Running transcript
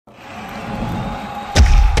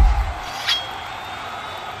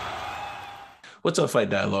What's up, Fight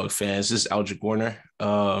Dialogue fans? This is Aldric Warner.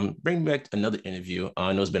 Bringing back another interview.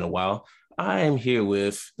 I know it's been a while. I am here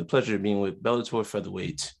with the pleasure of being with Bellator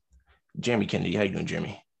featherweight Jeremy Kennedy. How you doing,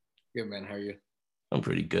 Jeremy? Good man, how are you? I'm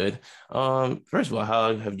pretty good. First of all,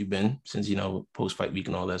 how have you been since post fight week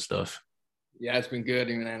and all that stuff? Yeah, it's been good,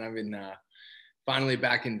 man. I've been finally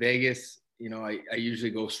back in Vegas. I usually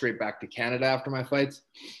go straight back to Canada after my fights.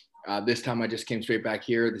 This time I just came straight back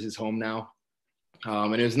here. This is home now.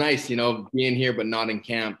 And it was nice, being here, but not in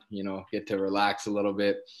camp, get to relax a little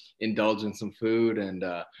bit, indulge in some food and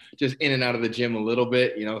just in and out of the gym a little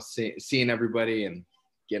bit, seeing everybody and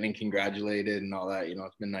getting congratulated and all that,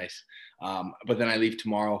 it's been nice. But then I leave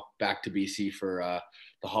tomorrow back to BC for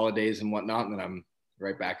the holidays and whatnot. And then I'm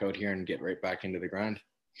right back out here and get right back into the grind.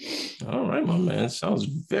 All right, my man. Sounds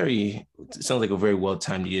like a very well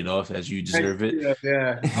timed to get off as you deserve it.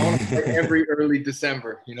 Yeah. I want to fight every early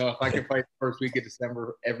December. If I can fight the first week of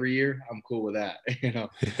December every year, I'm cool with that.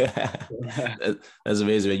 That's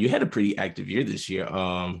amazing, man. You had a pretty active year this year.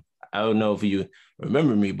 I don't know if you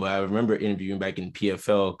remember me, but I remember interviewing back in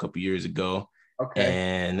PFL a couple years ago. Okay.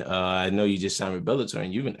 And I know you just signed with Bellator,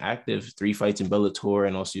 and you've been active, 3 fights in Bellator,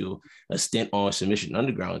 and also a stint on Submission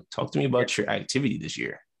Underground. Talk to me about your activity this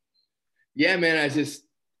year. Yeah, man.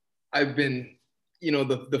 I've been,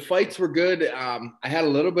 the fights were good. I had a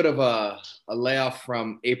little bit of a layoff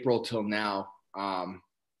from April till now,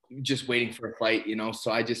 just waiting for a fight,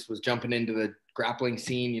 so I just was jumping into the grappling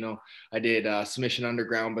scene. I did Submission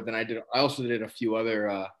Underground, but then I also did a few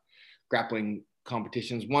other grappling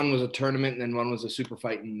competitions. One was a tournament, and then one was a super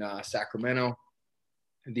fight in Sacramento.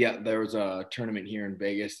 There was a tournament here in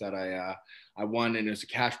Vegas that I won, and it was a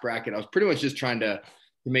cash bracket. I was pretty much just trying to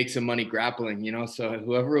make some money grappling, so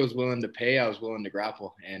whoever was willing to pay, I was willing to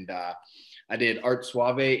grapple. And I did Art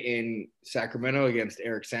Suave in Sacramento against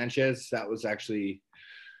Eric Sanchez. That was actually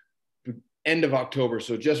end of October,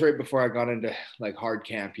 so just right before I got into like hard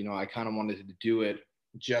camp. I kind of wanted to do it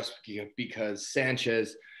just because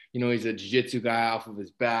Sanchez, he's a jiu-jitsu guy off of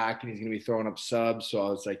his back, and he's going to be throwing up subs. So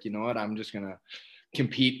I was like, you know what, I'm just going to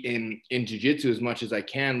compete in jiu-jitsu as much as I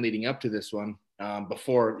can leading up to this one,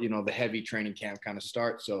 before, the heavy training camp kind of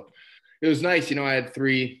starts. So it was nice. I had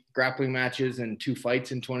 3 grappling matches and 2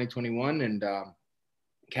 fights in 2021, and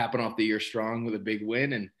capping off the year strong with a big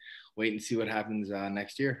win, and wait and see what happens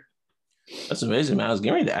next year. That's amazing, man. I was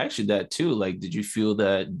getting ready to ask you that too. Like, did you feel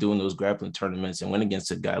that doing those grappling tournaments and went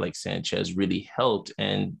against a guy like Sanchez really helped?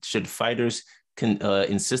 And should fighters can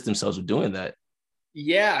insist themselves with doing that?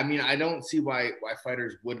 Yeah, I mean, I don't see why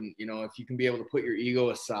fighters wouldn't. If you can be able to put your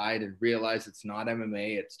ego aside and realize it's not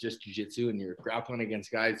MMA, it's just jiu-jitsu, and you're grappling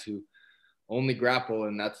against guys who only grapple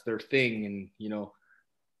and that's their thing. And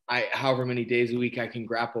however many days a week I can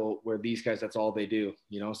grapple, where these guys, that's all they do.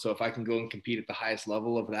 So if I can go and compete at the highest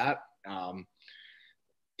level of that,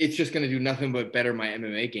 it's just going to do nothing but better my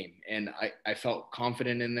MMA game. And I felt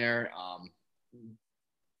confident in there,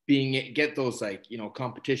 get those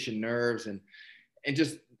competition nerves and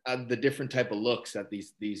just the different type of looks that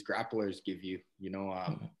these grapplers give you.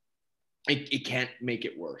 It can't make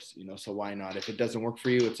it worse. So why not? If it doesn't work for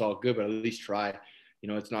you, it's all good, but at least try.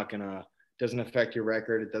 It's not gonna, doesn't affect your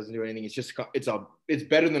record. It doesn't do anything. It's just, it's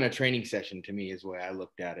better than a training session to me, is the way I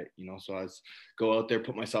looked at it. So I go out there,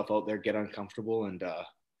 put myself out there, get uncomfortable, and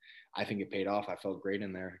I think it paid off. I felt great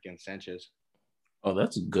in there against Sanchez. Oh,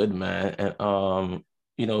 that's good, man. And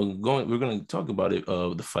we're gonna talk about it,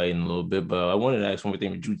 the fight in a little bit, but I wanted to ask one more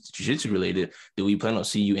thing, jiu-jitsu related. Do we plan on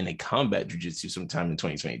seeing you in a combat jiu-jitsu sometime in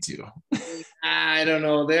 2022? I don't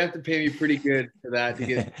know. They have to pay me pretty good for that to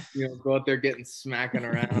get, go out there getting smacking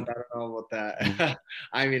around. I don't know about that.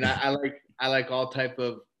 I mean, I like all type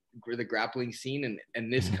of the grappling scene,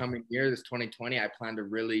 and this coming year, this 2020, I plan to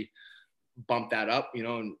really bump that up,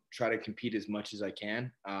 and try to compete as much as I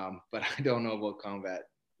can. But I don't know about combat.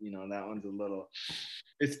 That one's a little,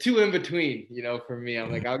 it's too in between, for me.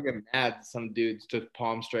 I'm like, I'll get mad some dudes to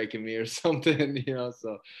palm striking me or something,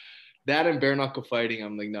 so that and bare knuckle fighting,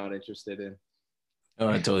 I'm like not interested in. Oh,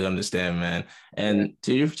 I totally understand, man. And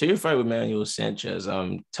to your fight with Manuel Sanchez,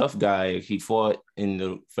 tough guy. He fought in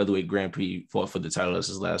the featherweight Grand Prix, fought for the title as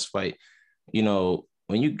his last fight. When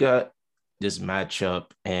you got this matchup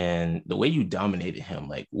and the way you dominated him,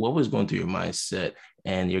 like what was going through your mindset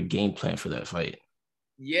and your game plan for that fight?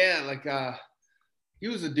 Yeah, he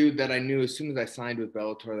was a dude that I knew as soon as I signed with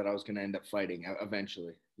Bellator that I was going to end up fighting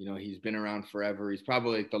eventually. He's been around forever. He's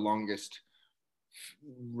probably like the longest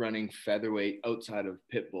running featherweight outside of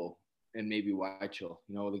Pitbull and maybe Weichel.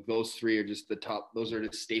 Like those 3 are just the top. Those are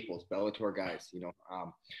just staples, Bellator guys.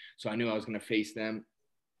 So I knew I was going to face them.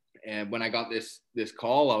 And when I got this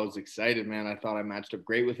call, I was excited, man. I thought I matched up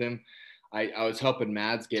great with him. I was helping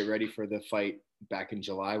Mads get ready for the fight back in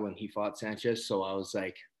July when he fought Sanchez. So I was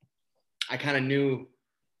like, I kind of knew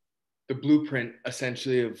the blueprint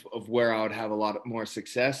essentially of where I would have a lot more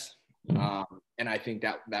success. And I think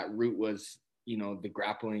that route was, you know, the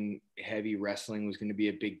grappling, heavy wrestling was going to be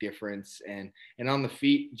a big difference. And on the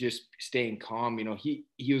feet, just staying calm. You know, he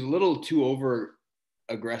was a little too over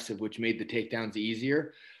aggressive, which made the takedowns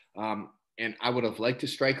easier. And I would have liked to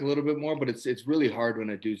strike a little bit more, but it's really hard when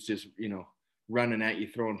a dude's just, you know, running at you,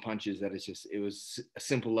 throwing punches. That it was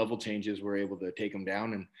simple level changes. We're able to take him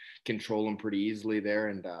down and control him pretty easily there.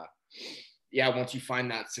 And yeah, once you find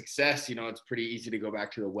that success, you know, it's pretty easy to go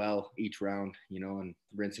back to the well each round, you know, and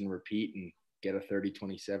rinse and repeat and get a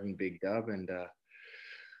 30-27 big dub. And,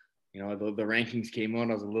 you know, the rankings came out.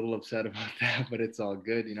 I was a little upset about that, but it's all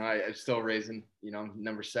good. You know, I'm still raising, you know,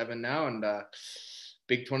 number 7 now, and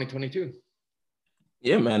big 2022.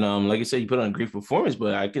 Yeah, man. Like I said, you put on a great performance,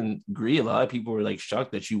 but I can agree. A lot of people were like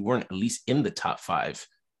shocked that you weren't at least in the top 5.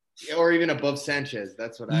 Or even above Sanchez.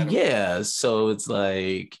 That's what I don't. Yeah, so it's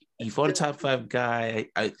like he fought a top 5 guy.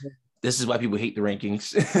 This is why people hate the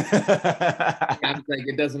rankings. I'm like,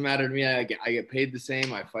 it doesn't matter to me. I get paid the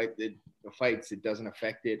same. I fight the fights. It doesn't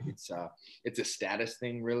affect it. It's a status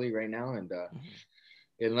thing really right now. And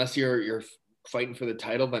unless you're fighting for the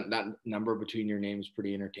title, but that number between your names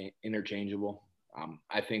pretty interchangeable.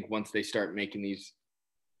 I think once they start making these,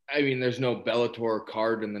 I mean, there's no Bellator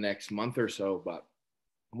card in the next month or so, but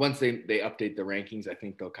once they update the rankings, I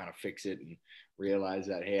think they'll kind of fix it and realize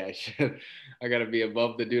that, hey, I got to be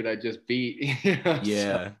above the dude I just beat. You know?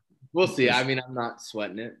 Yeah. So we'll see. I mean, I'm not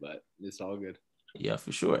sweating it, but it's all good. Yeah,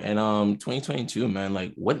 for sure. And 2022, man,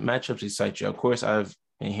 like what matchups excite you? Of course, I've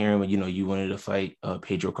been hearing when, you know, you wanted to fight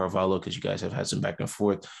Pedro Carvalho because you guys have had some back and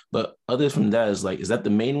forth. But other from that, is that the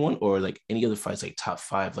main one, or like any other fights like top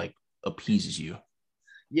 5 like appeases you?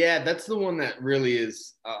 Yeah, that's the one that really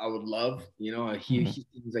is. I would love. You know, he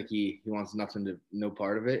seems like he wants nothing to no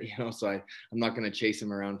part of it. You know, so I'm not going to chase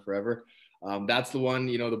him around forever. That's the one.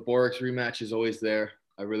 You know, the Borix rematch is always there.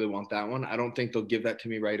 I really want that one. I don't think they'll give that to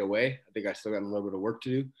me right away. I think I still got a little bit of work to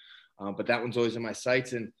do, but that one's always in my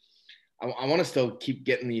sights, and I want to still keep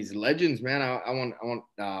getting these legends, man. I want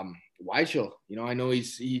Weichel. You know, I know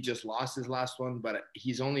he just lost his last one, but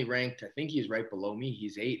he's only ranked. I think he's right below me.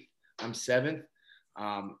 He's 8th. I'm 7th.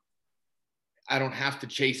 I don't have to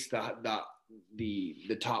chase the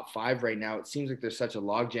top 5 right now. It seems like there's such a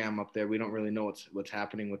logjam up there. We don't really know what's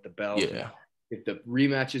happening with the belt. Yeah. If the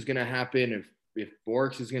rematch is going to happen, if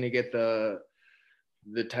Borix is going to get the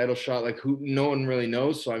title shot, like no one really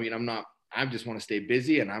knows. So I mean, I just want to stay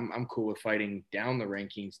busy, and I'm cool with fighting down the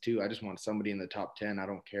rankings too. I just want somebody in the top 10. I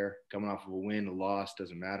don't care. Coming off of a win, a loss,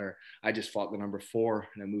 doesn't matter. I just fought the number 4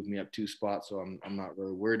 and it moved me up 2 spots. So I'm not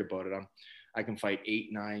really worried about it. I can fight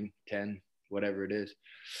 8, 9, 10, whatever it is.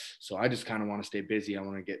 So I just kind of want to stay busy. I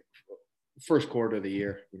want to get first quarter of the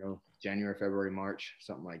year, you know, January, February, March,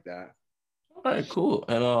 something like that. All right, cool.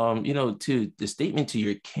 And you know, to the statement to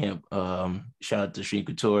your camp, shout out to Xtreme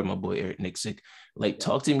Couture, my boy Eric Nixick. Like,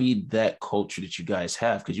 talk to me that culture that you guys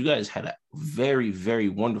have, because you guys had a very, very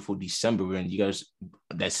wonderful December, and you guys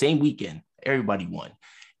that same weekend, everybody won.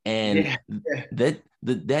 And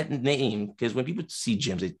that name, because when people see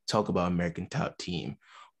gyms, they talk about American Top Team,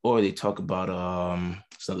 or they talk about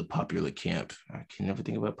some other popular camp. I can never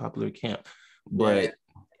think about popular camp, but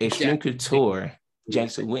Xtreme Couture,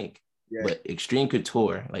 Jackson Wink. Yeah. But Xtreme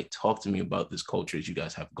Couture, like, talk to me about this culture that you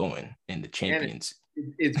guys have going and the champions.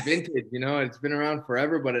 It's vintage, you know, it's been around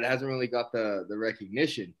forever, but it hasn't really got the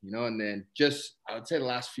recognition, you know. And then just, I would say the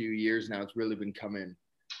last few years now, it's really been coming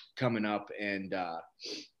up. And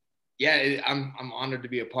I'm honored to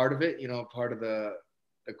be a part of it, you know, part of the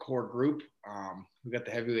core group. We got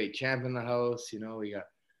the heavyweight champ in the house, you know, we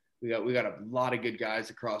got a lot of good guys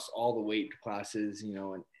across all the weight classes, you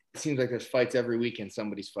know, and it seems like there's fights every weekend.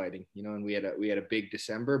 Somebody's fighting, you know, and we had a big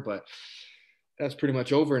December, but that's pretty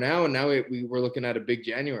much over now. And now we're looking at a big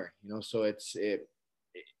January, you know, so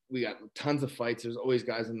we got tons of fights. There's always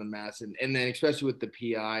guys in the mass, and then especially with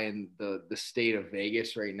the PI and the state of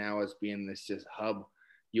Vegas right now as being this just hub,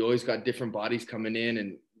 you always got different bodies coming in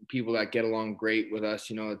and people that get along great with us.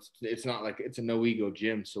 You know, it's not like it's a no ego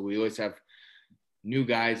gym. So we always have new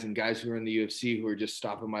guys and guys who are in the UFC who are just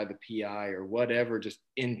stopping by the PI or whatever, just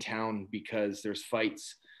in town because there's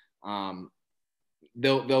fights.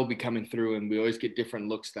 They'll be coming through, and we always get different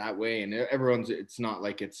looks that way. And it's not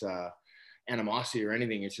like it's animosity or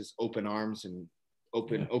anything. It's just open arms and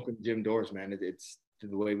open gym doors, man. It's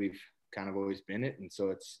the way we've kind of always been it. And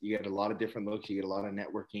so you get a lot of different looks, you get a lot of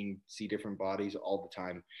networking, see different bodies all the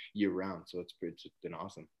time year round. So it's been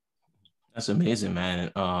awesome. That's amazing,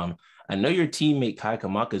 man. I know your teammate Kai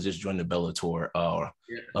Kamaka just joined the Bellator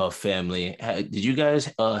Yeah. family. Did you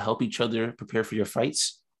guys help each other prepare for your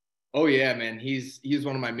fights? Oh yeah, man. He's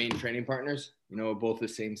one of my main training partners. You know, both the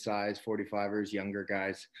same size, 45ers, younger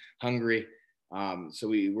guys, hungry. So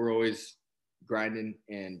we're always grinding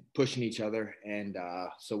and pushing each other. And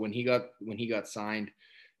so when he got signed,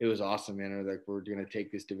 it was awesome, man. We're like, we're gonna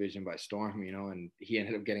take this division by storm, you know. And he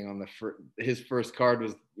ended up getting on his first card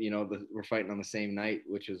was, we're fighting on the same night,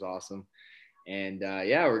 which was awesome. And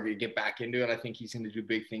yeah, we're gonna get back into it. I think he's gonna do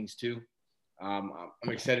big things too. I'm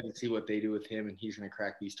excited to see what they do with him, and he's going to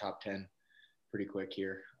crack these top 10 pretty quick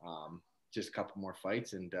here. Just a couple more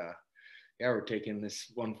fights, and yeah, we're taking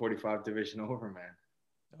this 145 division over, man.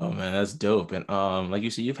 Oh man, that's dope. And like you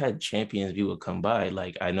said, you've had champions people come by.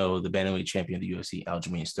 Like I know the bantamweight champion of the UFC,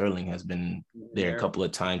 Aljamain Sterling, has been In there a there, couple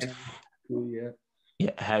of times. yeah.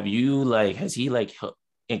 Yeah, has he like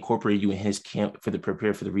incorporated you in his camp for the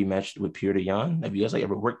prepare for the rematch with Pierre de Jan? Have you guys like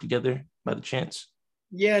ever worked together by the chance?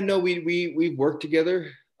 Yeah, no, we've worked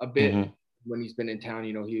together a bit Mm-hmm. when he's been in town.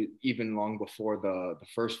 You know, he even long before the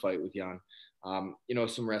first fight with Jan. You know,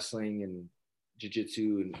 some wrestling and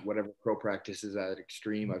jiu-jitsu and whatever pro practices at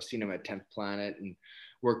Extreme. I've seen him at 10th Planet and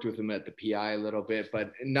worked with him at the PI a little bit,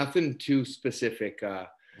 but nothing too specific. I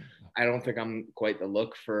don't think I'm quite the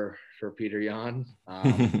look for Peter Yan.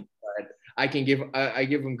 But I give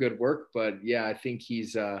him good work, but yeah, I think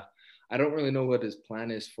he's I don't really know what his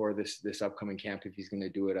plan is for this upcoming camp, if he's going to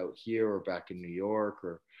do it out here or back in New York,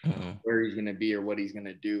 or Mm-hmm. where he's going to be or what he's going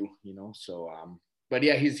to do, you know. So but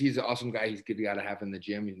yeah, he's an awesome guy. He's a good guy to have in the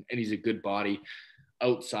gym, and he's a good body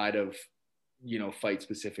outside of, fight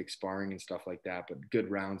specific sparring and stuff like that, but good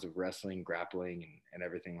rounds of wrestling, grappling, and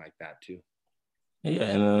everything like that too. Yeah,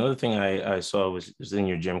 and another thing I saw was in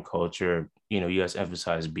your gym culture, you guys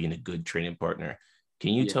emphasize being a good training partner.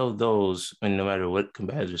 Can you Yeah. tell those, and no matter what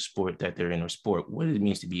competitive sport that they're in or sport, what it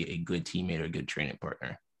means to be a good teammate or a good training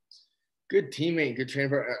partner? Good teammate, good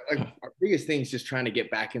trainer. Like our biggest thing is just trying to get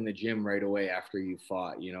back in the gym right away after you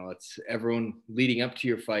fought. You know, it's everyone leading up to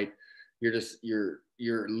your fight.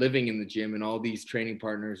 You're living in the gym, and all these training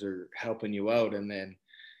partners are helping you out, and then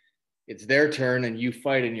it's their turn, and you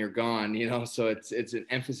fight, and you're gone. You know, so it's an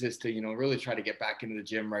emphasis to, really try to get back into the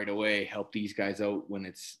gym right away, help these guys out when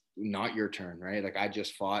it's not your turn, right? Like I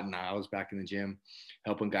just fought, and I was back in the gym,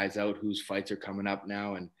 helping guys out whose fights are coming up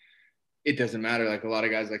now, and it doesn't matter. Like a lot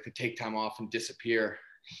of guys like to take time off and disappear,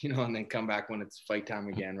 and then come back when it's fight time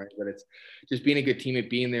again, right? But it's just being a good teammate,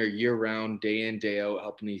 being there year round, day in, day out,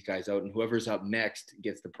 helping these guys out. And whoever's up next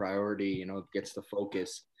gets the priority, gets the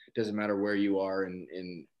focus. It doesn't matter where you are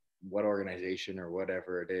in what organization or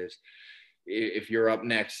whatever it is. If you're up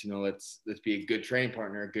next, let's be a good training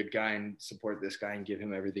partner, a good guy, and support this guy and give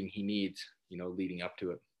him everything he needs, leading up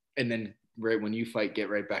to it. And then right when you fight, get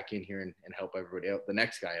right back in here and help everybody out, the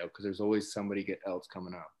next guy out, because there's always somebody else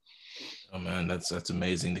coming up. Oh man, that's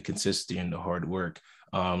amazing. The consistency and the hard work.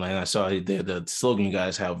 And I saw the slogan you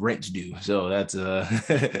guys have, rents due. So that's so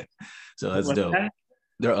that's What's dope. that?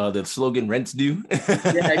 The slogan rents due.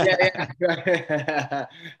 Yeah, yeah, yeah.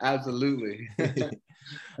 Absolutely.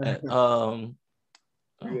 um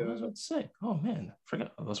what was I Yeah. about to say? Oh man, I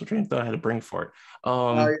forgot. That's what train of thought I had a brain fart.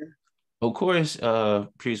 Oh, Of course,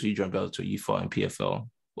 previously you joined Bellator, you fought in PFL.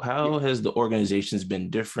 yeah. How has the organizations been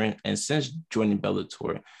different? And since joining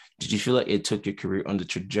Bellator, did you feel like it took your career on the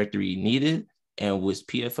trajectory you needed? And was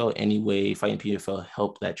PFL anyway, fighting PFL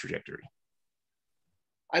help that trajectory?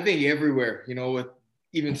 I think everywhere, with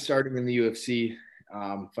even starting in the UFC,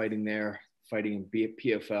 fighting there, fighting in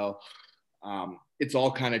PFL, it's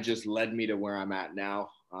all kind of just led me to where I'm at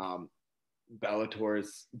now.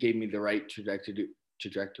 Bellator's gave me the right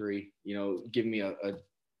trajectory, give me a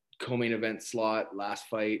co-main event slot last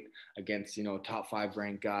fight against, top 5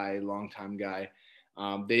 ranked guy, long-time guy.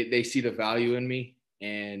 They see the value in me,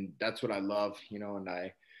 and that's what I love, and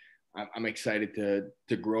I'm excited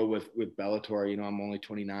to grow with Bellator. I'm only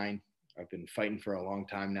 29. I've been fighting for a long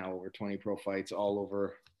time now, over 20 pro fights all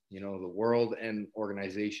over, the world and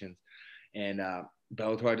organizations. And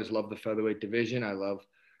Bellator, I just love the featherweight division. I love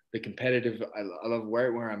the competitive. I love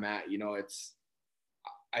where I'm at.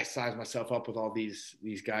 I size myself up with all these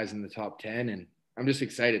guys in the top 10, and I'm just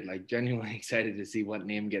excited, like genuinely excited to see what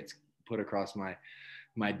name gets put across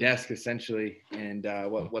my desk essentially, and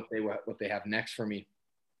what they have next for me.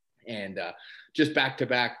 And just back to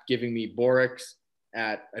back, giving me Borix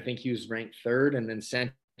at, I think he was ranked 3rd, and then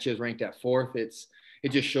Sanchez ranked at 4th. It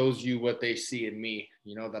just shows you what they see in me,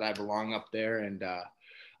 that I belong up there, and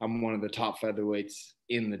I'm one of the top featherweights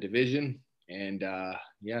in the division. And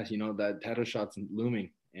yeah, that title shot's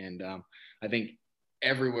looming, and I think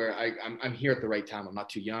everywhere. I'm here at the right time. I'm not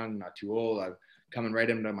too young, not too old. I'm coming right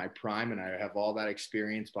into my prime, and I have all that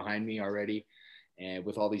experience behind me already. And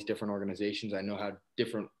with all these different organizations, I know how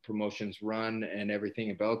different promotions run and everything.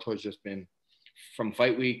 And Bellator's just been from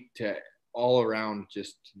fight week to all around,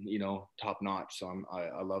 just top notch. So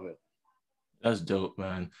I love it. That's dope,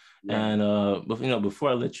 man. Yeah, And but before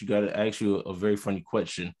I let you go, to ask you a very funny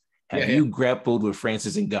question. yeah, Have yeah. you grappled with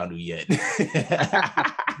Francis Ngannou yet?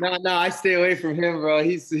 No, I stay away from him, bro.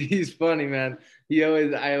 He's funny, man.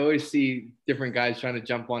 I always see different guys trying to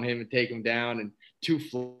jump on him and take him down, and two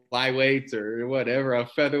flyweights or whatever, a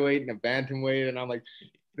featherweight and a bantamweight, and I'm like,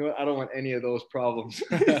 I don't want any of those problems.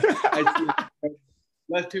 I see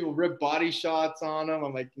less people rip body shots on him.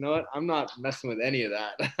 I'm like, you know what? I'm not messing with any of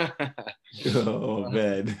that. Oh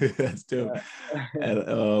man, that's dope. Yeah.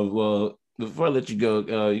 And well, before I let you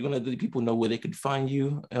go, you want to let people know where they could find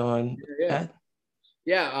you on Yeah. at?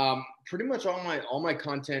 Yeah, pretty much all my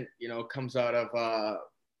content, comes out of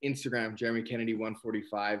Instagram, Jeremy Kennedy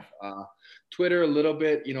 145. Twitter a little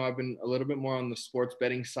bit. I've been a little bit more on the sports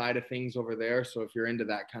betting side of things over there. So if you're into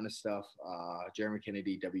that kind of stuff, Jeremy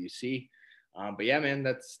Kennedy WC. But yeah, man,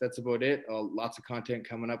 that's about it. Lots of content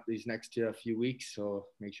coming up these next few weeks. So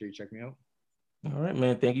make sure you check me out. All right,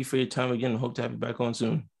 man. Thank you for your time again. Hope to have you back on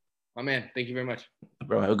soon. My man, thank you very much.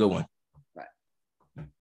 Bro, have a good one.